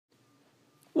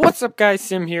What's up guys,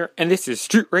 Sim here, and this is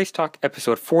Street Race Talk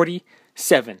episode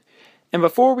 47. And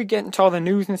before we get into all the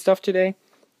news and stuff today,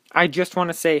 I just want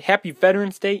to say happy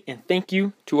Veterans Day and thank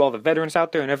you to all the veterans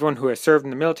out there and everyone who has served in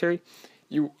the military.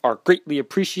 You are greatly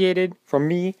appreciated from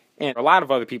me and a lot of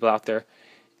other people out there.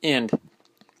 And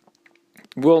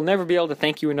we'll never be able to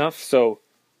thank you enough, so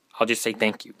I'll just say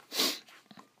thank you.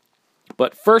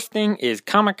 But first thing is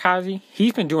Kamikaze.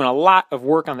 He's been doing a lot of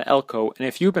work on the Elko, and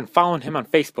if you've been following him on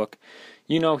Facebook,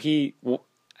 you know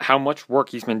how much work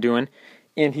he's been doing,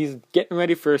 and he's getting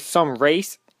ready for some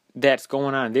race that's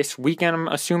going on this weekend, I'm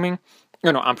assuming.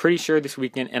 No, I'm pretty sure this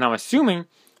weekend, and I'm assuming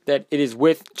that it is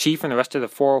with Chief and the rest of the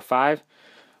 405,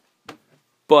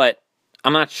 but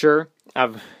I'm not sure.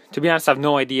 To be honest, I have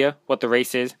no idea what the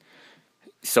race is,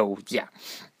 so yeah.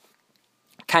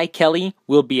 Kai Kelly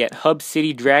will be at Hub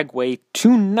City Dragway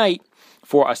tonight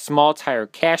for a small tire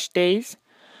cash days.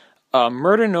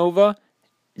 Murder Nova,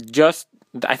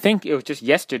 I think it was just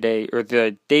yesterday or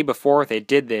the day before they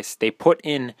did this, they put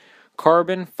in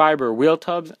carbon fiber wheel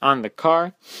tubs on the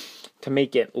car to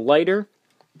make it lighter.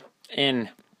 And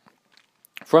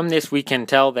from this we can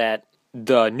tell that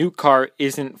the new car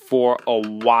isn't for a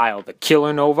while. The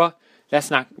Killer Nova,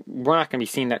 we're not going to be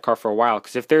seeing that car for a while,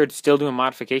 because if they're still doing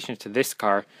modifications to this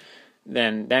car,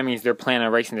 then that means they're planning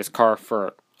on racing this car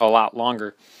for a lot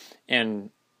longer. And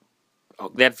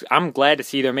I'm glad to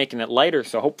see they're making it lighter,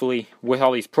 so hopefully with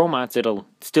all these pro mods it'll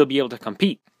still be able to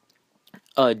compete.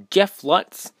 Jeff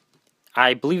Lutz,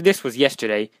 I believe this was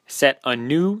yesterday, set a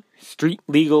new street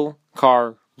legal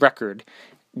car record,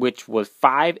 which was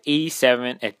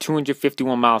 587 at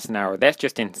 251 miles an hour. That's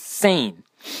just insane.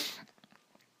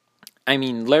 I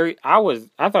mean, I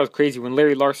thought it was crazy when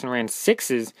Larry Larson ran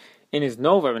 6s in his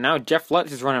Nova, but now Jeff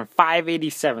Lutz is running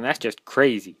 587. That's just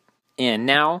crazy. And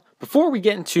now, before we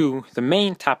get into the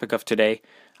main topic of today,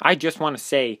 I just want to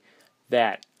say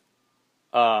that,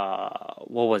 what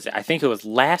was it? I think it was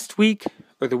last week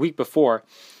or the week before,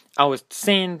 I was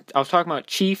talking about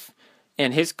Chief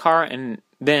and his car, and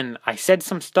then I said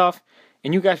some stuff,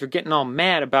 and you guys were getting all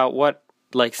mad about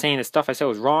saying the stuff I said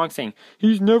was wrong, saying,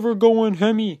 he's never going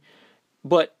Hemi.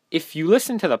 But if you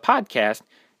listen to the podcast,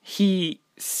 he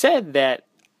said that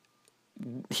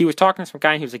he was talking to some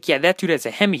guy and he was like, yeah, that dude has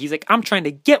a Hemi. He's like, I'm trying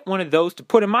to get one of those to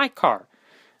put in my car.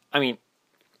 I mean,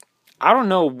 I don't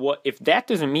know if that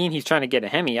doesn't mean he's trying to get a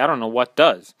Hemi, I don't know what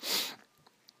does.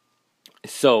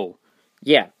 So,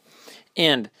 yeah.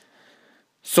 And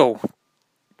so,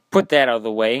 put that out of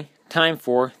the way. Time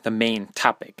for the main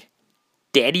topic.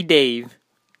 Daddy Dave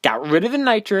got rid of the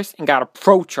nitrous and got a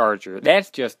Procharger. That's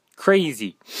just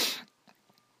crazy.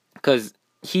 Because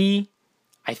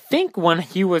I think when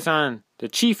he was on the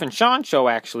Chief and Sean show,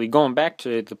 actually, going back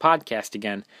to the podcast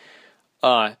again,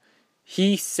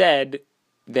 he said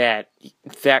that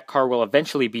car will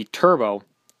eventually be turbo,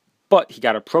 but he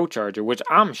got a Procharger, which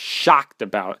I'm shocked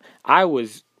about.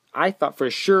 I thought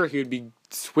for sure he would be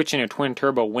switching a twin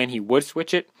turbo when he would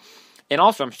switch it, and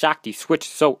also I'm shocked he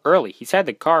switched so early. He's had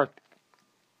the car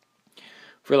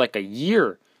for like a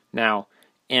year now,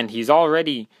 and he's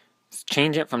already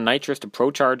changing it from nitrous to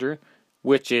Procharger,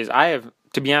 which is,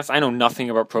 to be honest, I know nothing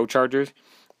about Prochargers,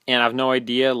 and I have no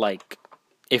idea,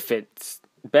 if it's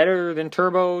better than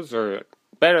turbos or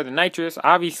better than nitrous.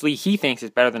 Obviously, he thinks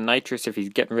it's better than nitrous if he's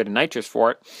getting rid of nitrous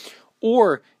for it,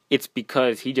 or it's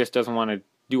because he just doesn't want to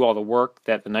do all the work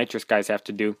that the nitrous guys have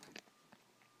to do.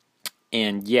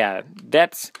 And yeah,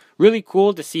 that's really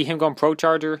cool to see him going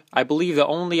Procharger. I believe the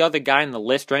only other guy on the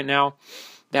list right now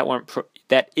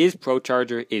that is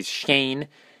Procharger is Shane.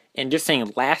 And just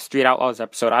saying, last Street Outlaws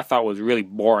episode I thought was really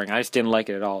boring. I just didn't like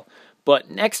it at all. But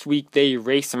next week they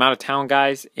race some out of town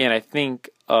guys, and I think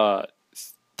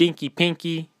Stinky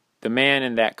Pinky, the man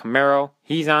in that Camaro,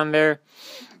 he's on there.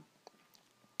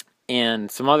 And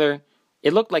some other,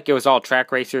 it looked like it was all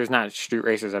track racers, not street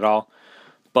racers at all.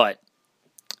 But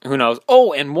who knows?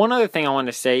 Oh, and one other thing I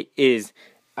wanted to say is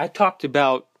I talked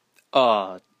about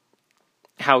how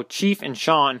Chief and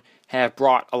Sean have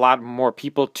brought a lot more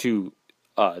people to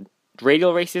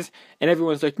radial races, and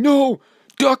everyone's like, no,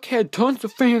 Duck had tons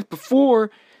of fans before.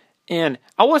 And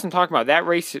I wasn't talking about that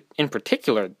race in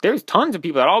particular. There's tons of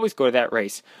people that always go to that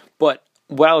race. But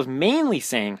what I was mainly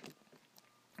saying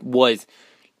was,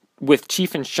 with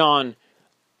Chief and Sean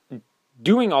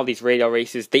doing all these radial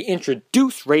races, they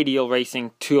introduced radial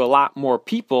racing to a lot more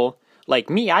people.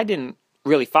 Like me, I didn't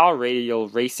really follow radial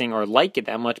racing or like it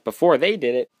that much before they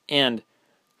did it, and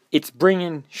it's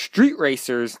bringing street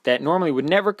racers that normally would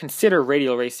never consider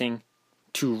radial racing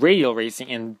to radial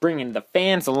racing and bringing the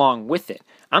fans along with it.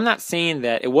 I'm not saying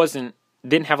that it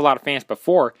didn't have a lot of fans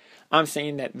before. I'm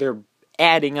saying that they're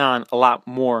adding on a lot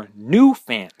more new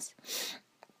fans.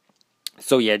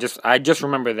 So yeah, I just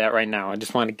remember that right now. I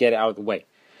just want to get it out of the way.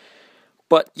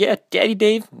 But yeah, Daddy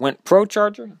Dave went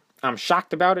Procharged. I'm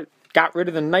shocked about it. Got rid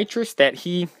of the nitrous that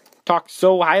he talked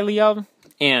so highly of.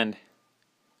 And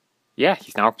yeah,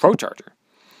 he's now a Procharged.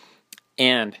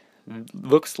 And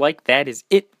looks like that is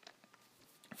it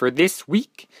for this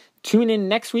week. Tune in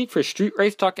next week for Street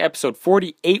Race Talk episode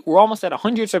 48. We're almost at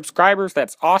 100 subscribers.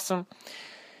 That's awesome.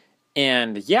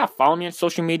 And yeah, follow me on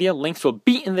social media. Links will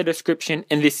be in the description.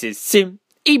 And this is Sim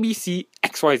ABC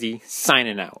XYZ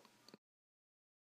signing out.